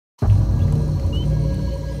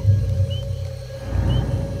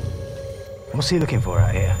What's he looking for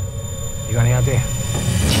out here? You got any idea?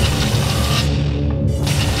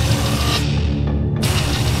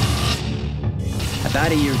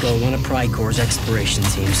 About a year ago, one of Pride Corps' exploration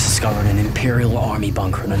teams discovered an Imperial Army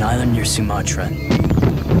bunker on an island near Sumatra.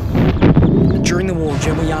 During the war,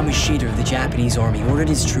 General Yamashita of the Japanese Army ordered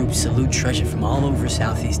his troops to loot treasure from all over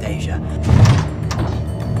Southeast Asia.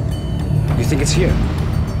 You think it's here?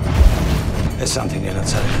 There's something you're not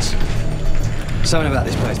telling us. Something about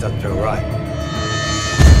this place doesn't feel right.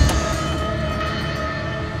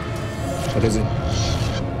 What is it?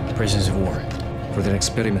 Prisoners of war. For their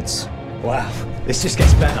experiments. Wow, this just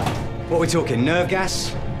gets better. What are we talking, nerve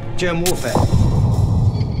gas? Germ warfare?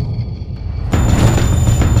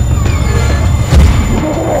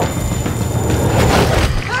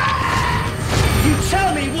 You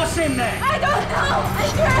tell me what's in there! I don't know! I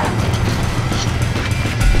swear!